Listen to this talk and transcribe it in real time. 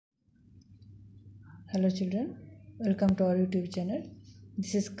Hello children, welcome to our YouTube channel.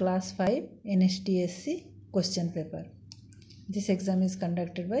 This is class 5 NSTSE question paper. This exam is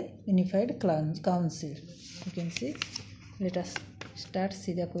conducted by Unified Council. You can see, let us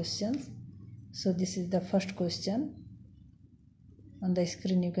see the questions. So this is the first question. On the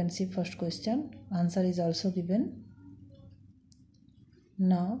screen you can see first question. Answer is also given.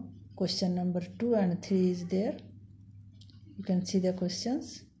 Now question number 2 and 3 is there. You can see the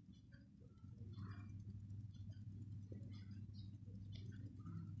questions.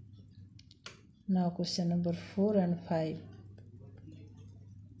 Now question number 4 and 5.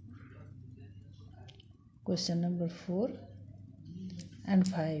 Question number 4 and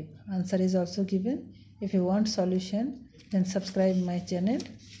 5. Answer is also given. If you want solution, then subscribe my channel.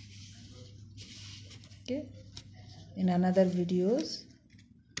 Okay. In another videos,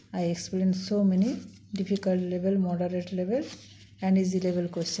 I explain so many difficult level, moderate level and easy level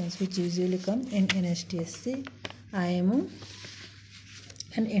questions which usually come in NSTSE, IMO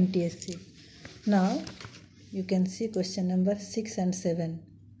and NTSE. Now you can see question number 6 and 7.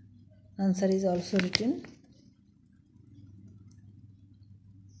 Answer is also written.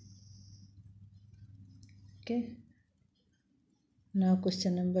 Okay. Now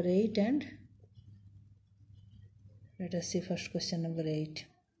question number 8 and let us see first question number 8.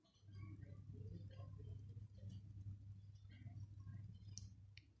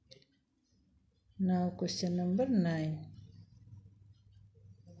 Now question number 9.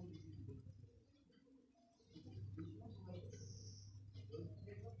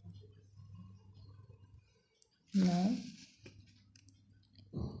 Now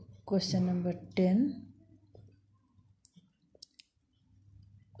question number 10.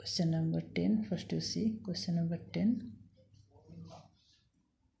 Question number 10. First you see question number 10.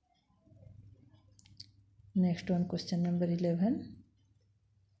 Next one question number 11.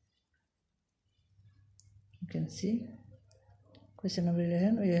 You can see question number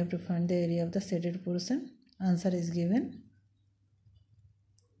 11. We have to find the area of the shaded portion. Answer is given.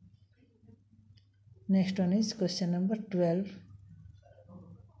 Next one is question number 12.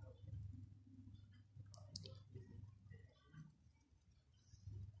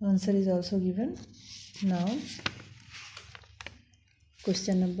 Answer is also given. Now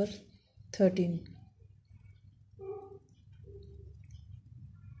question number 13.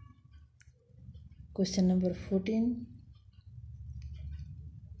 Question number 14.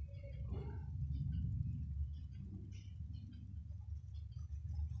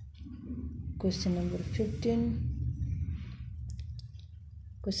 Question number 15.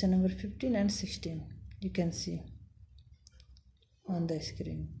 Question number 15 and 16. You can see on the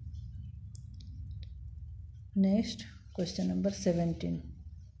screen. Next question number 17.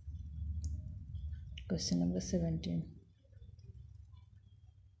 Question number 17.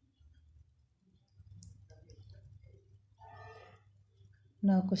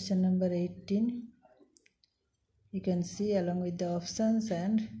 Now question number 18. You can see along with the options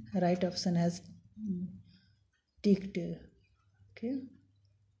and right option has ticked. Okay.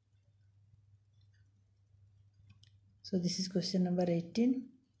 So this is question number 18.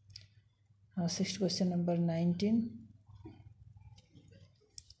 Now next question number 19.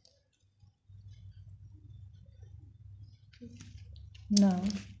 Now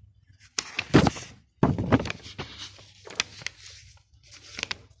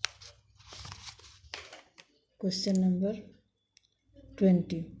question number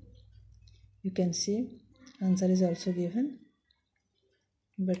 20. You can see answer is also given.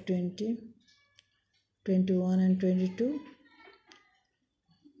 Number 20, 21 and 22.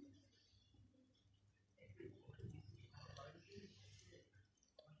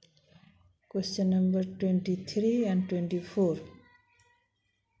 Question number 23 and 24.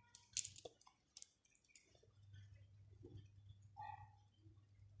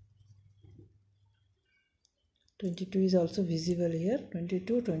 Twenty-two is also visible here.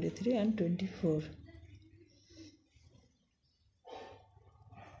 22, 23 and 24.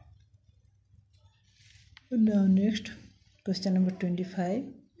 Now next question number 25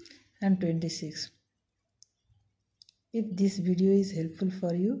 and 26. If this video is helpful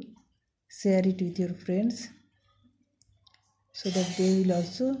for you, share it with your friends so that they will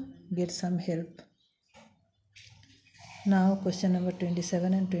also get some help. Now question number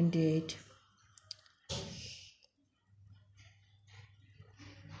 27 and 28.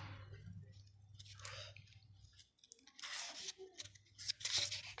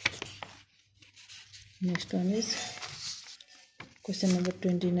 Next one is question number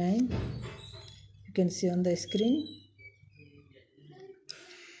 29. You can see on the screen.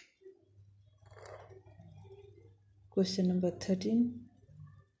 Question number 13.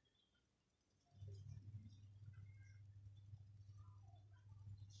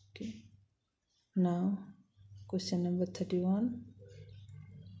 Okay, now question number 31.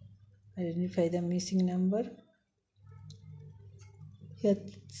 Identify the missing number. Here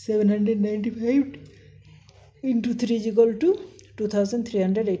 795 into 3 is equal to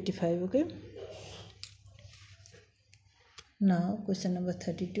 2385. Okay, now question number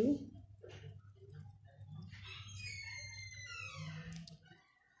 32.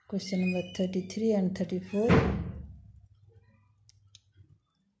 Question number 33 and 34.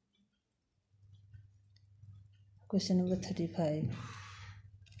 Question number 35.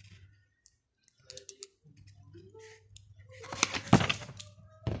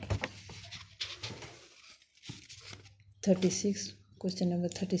 Question number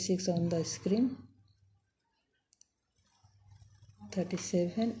 36 on the screen.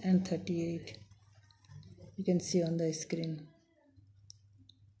 37 and 38. You can see on the screen.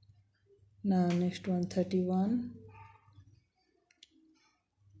 Now next one, 31.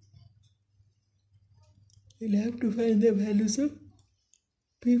 We'll have to find the values of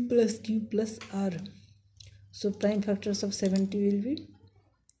P plus Q plus R. So prime factors of 70 will be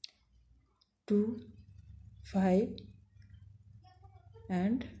 2, 5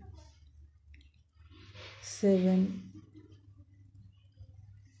 and 7.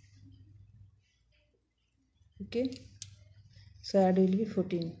 Okay, so add will be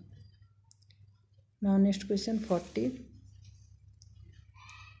 14. Now next question, 40.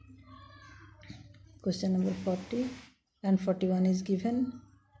 Question number 40 and 41 is given.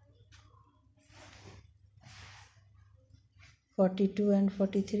 42 and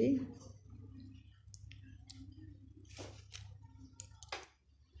 43.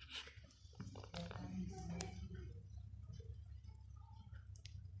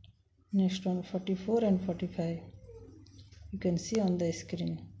 Next one, 44 and 45. You can see on the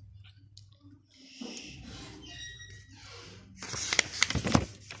screen.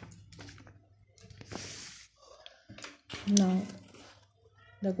 Now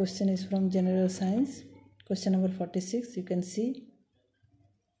the question is from general science. Question number 46. You can see.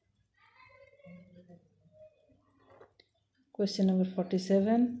 Question number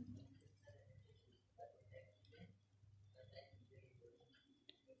 47.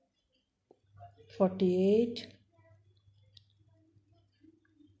 (48),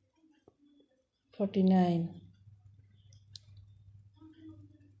 49.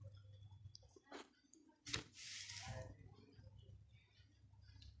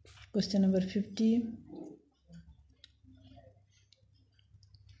 Question number 50,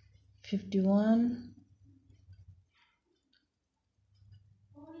 51,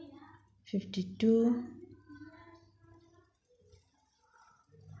 52,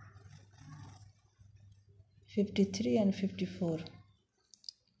 53 and 54.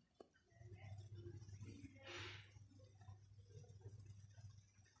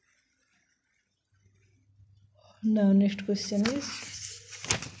 Now next question is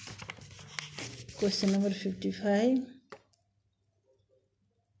question number 55.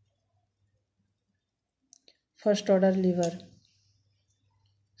 First order lever.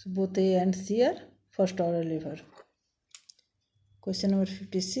 So both A and C are first order lever. Question number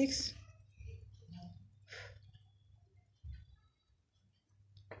 56.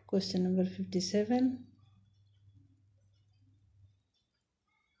 Question number 57.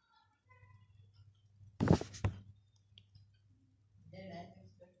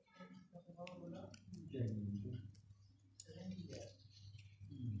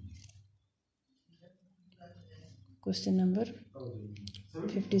 Question number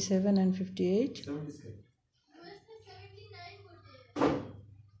 57 and 58.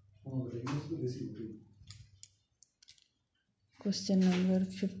 Question number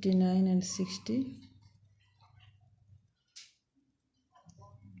 59 and 60.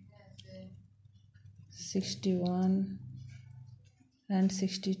 (61) and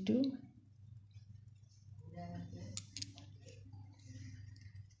 62.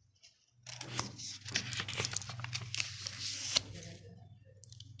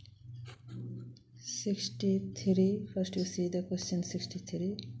 (63). First you see the question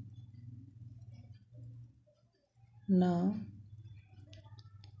 63. Now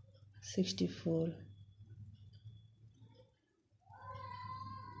 64.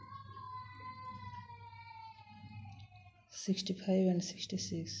 (65) and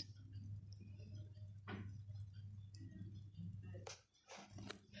 66.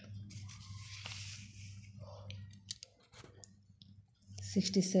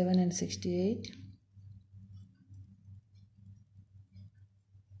 (67) and 68.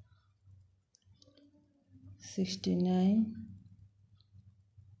 69.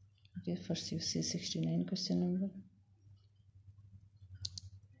 Okay, first you see 69 question number.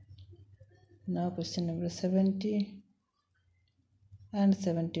 Now question number 70 and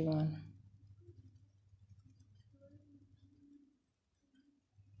 71.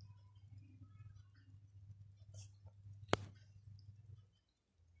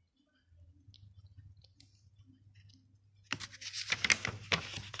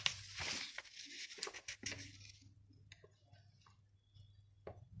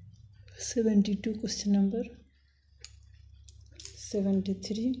 Question number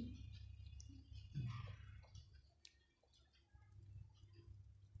 73,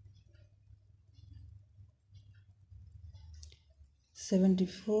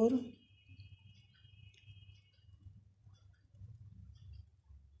 74,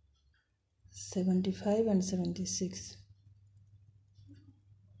 75 and 76.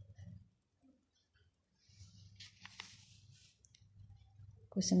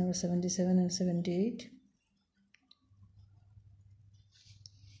 Question number 77 and 78.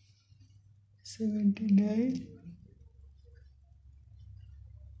 79.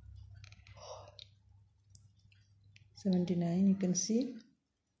 79, you can see.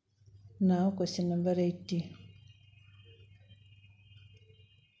 Now question number 80.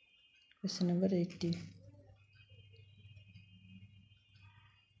 Question number 80.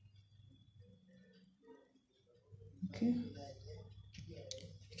 Okay.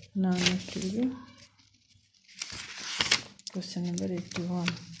 Now next will be question number 81.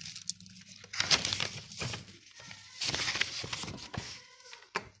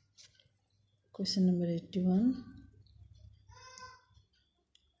 Question number 81.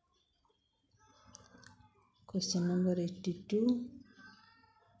 Question number 82.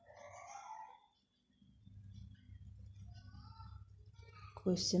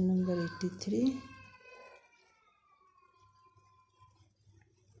 Question number 83.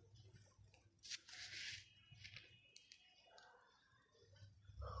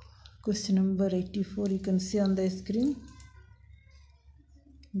 Question number 84, you can see on the screen.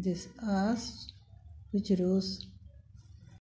 This asks which rows